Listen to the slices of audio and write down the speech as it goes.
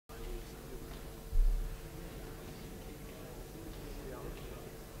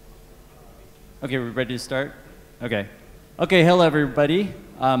Okay, we're ready to start? Okay. Okay, hello everybody.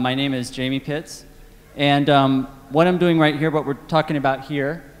 My name is Jamie Pitts. And what I'm doing right here, what we're talking about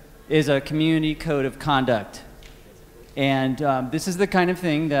here, is a community code of conduct. And this is the kind of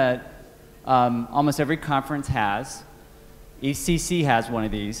thing that almost every conference has. EthCC has one of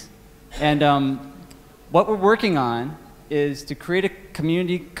these. And what we're working on is to create a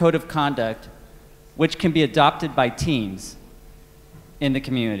community code of conduct which can be adopted by teams in the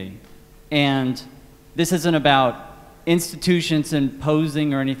community. And this isn't about institutions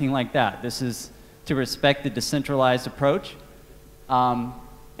imposing or anything like that. This is to respect the decentralized approach. And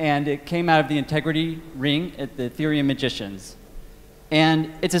it came out of the integrity ring at the Ethereum magicians.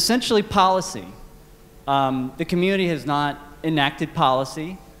 And it's essentially policy. The community has not enacted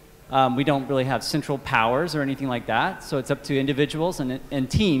policy. We don't really have central powers or anything like that. So it's up to individuals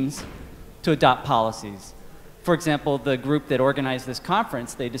and teams to adopt policies. For example, the group that organized this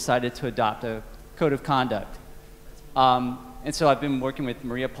conference, they decided to adopt a code of conduct. And so I've been working with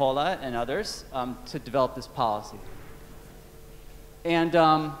Maria Paula and others to develop this policy. And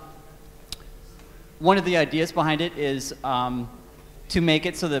one of the ideas behind it is to make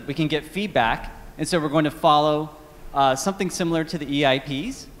it so that we can get feedback. And so we're going to follow something similar to the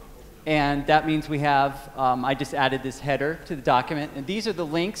EIPs. And that means we have, I just added this header to the document. And these are the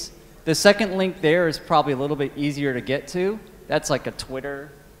links. The second link there is probably a little bit easier to get to. That's like a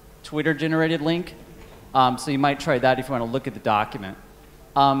Twitter-generated link. So you might try that if you want to look at the document.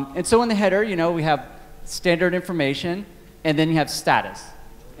 And so in the header, you know, we have standard information, and then you have status.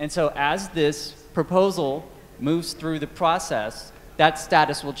 And so as this proposal moves through the process, that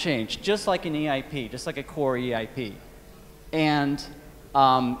status will change, just like an EIP, just like a core EIP. And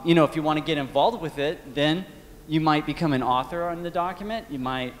you know, if you want to get involved with it, then you might become an author on the document. You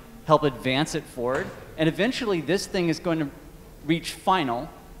might help advance it forward. And eventually, this thing is going to reach final.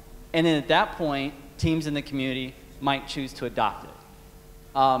 And then at that point, teams in the community might choose to adopt it.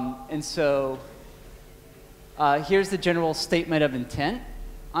 And so here's the general statement of intent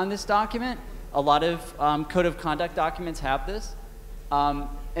on this document. A lot of code of conduct documents have this. And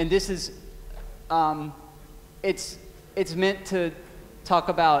this is, it's meant to talk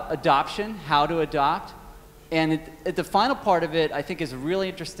about adoption, how to adopt. And at the final part of it, I think is a really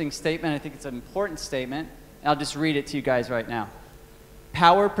interesting statement. I think it's an important statement. And I'll just read it to you guys right now.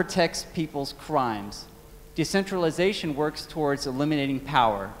 Power protects people's crimes. Decentralization works towards eliminating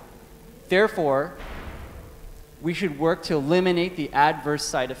power. Therefore, we should work to eliminate the adverse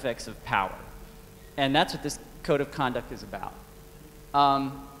side effects of power. And that's what this code of conduct is about.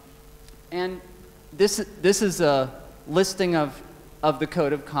 And this is a listing of the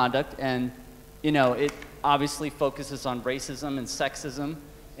code of conduct, and you know, it obviously focuses on racism and sexism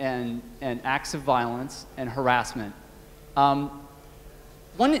and acts of violence and harassment.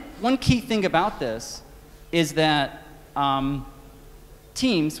 One key thing about this is that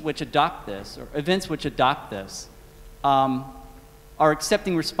teams which adopt this, or events which adopt this, are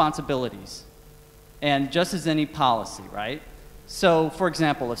accepting responsibilities, and just as any policy, right? So, for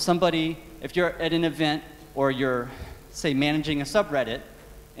example, if you're at an event or you're, say, managing a subreddit,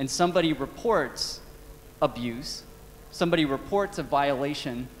 and somebody reports abuse, somebody reports a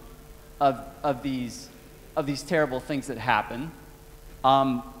violation of these terrible things that happen,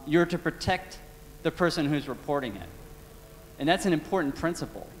 you're to protect the person who's reporting it. And that's an important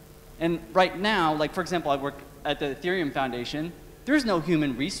principle. And right now, like for example, I work at the Ethereum Foundation, there's no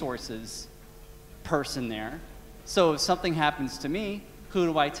human resources person there. So if something happens to me, who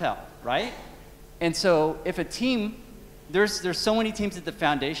do I tell, right? And so if a team, there's so many teams at the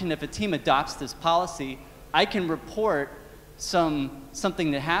foundation, if a team adopts this policy, I can report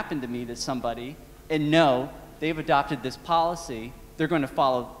something that happened to me to somebody and know they've adopted this policy, they're going to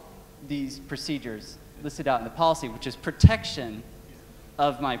follow these procedures listed out in the policy, which is protection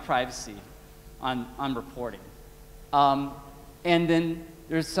of my privacy on reporting. And then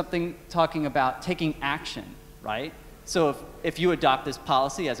there's something talking about taking action, right? So if you adopt this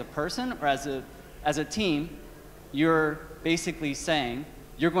policy as a person or as a team, you're basically saying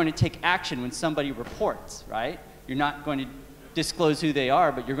you're going to take action when somebody reports, right? You're not going to disclose who they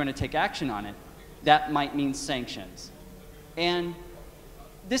are, but you're going to take action on it. That might mean sanctions. And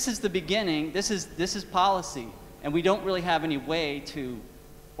this is the beginning. This is policy. And we don't really have any way to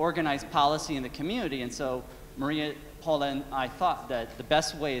organize policy in the community. And so Maria, Paula, and I thought that the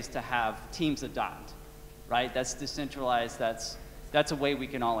best way is to have teams adopt, right? That's decentralized. That's a way we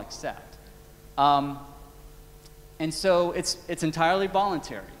can all accept. And so it's entirely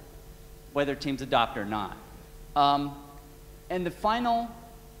voluntary, whether teams adopt or not. And the final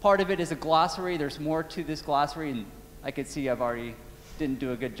part of it is a glossary. There's more to this glossary, and I could see I've already didn't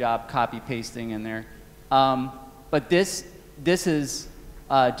do a good job copy-pasting in there. But this is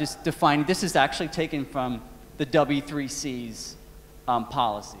just defining, this is actually taken from the W3C's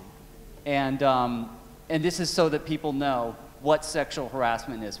policy. And this is so that people know what sexual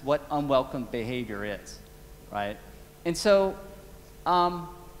harassment is, what unwelcome behavior is, right? And so, do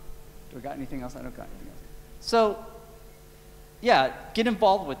I got anything else? I don't got anything else. So, yeah, get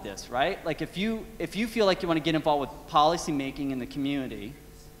involved with this, right? Like if you feel like you want to get involved with policy making in the community,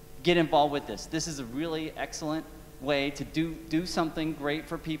 get involved with this. This is a really excellent way to do something great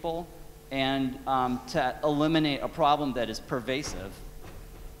for people and to eliminate a problem that is pervasive.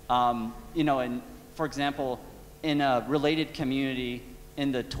 You know, and for example, in a related community,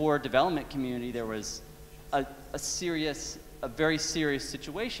 in the Tor development community, there was a very serious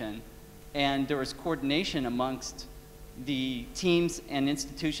situation, and there was coordination amongst the teams and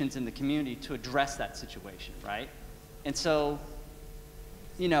institutions in the community to address that situation, right? And so,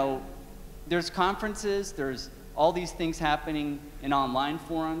 you know, there's conferences, there's all these things happening in online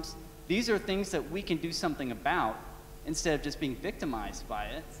forums. These are things that we can do something about instead of just being victimized by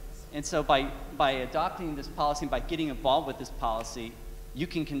it. And so by adopting this policy and by getting involved with this policy, you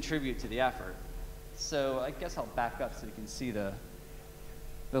can contribute to the effort. So I guess I'll back up so you can see the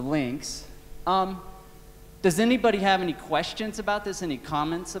links. Does anybody have any questions about this, any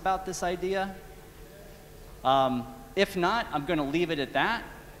comments about this idea? If not, I'm going to leave it at that.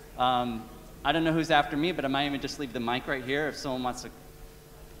 I don't know who's after me, but I might even just leave the mic right here if someone wants to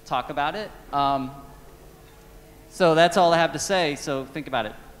talk about it. So that's all I have to say, so think about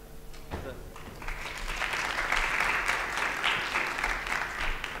it.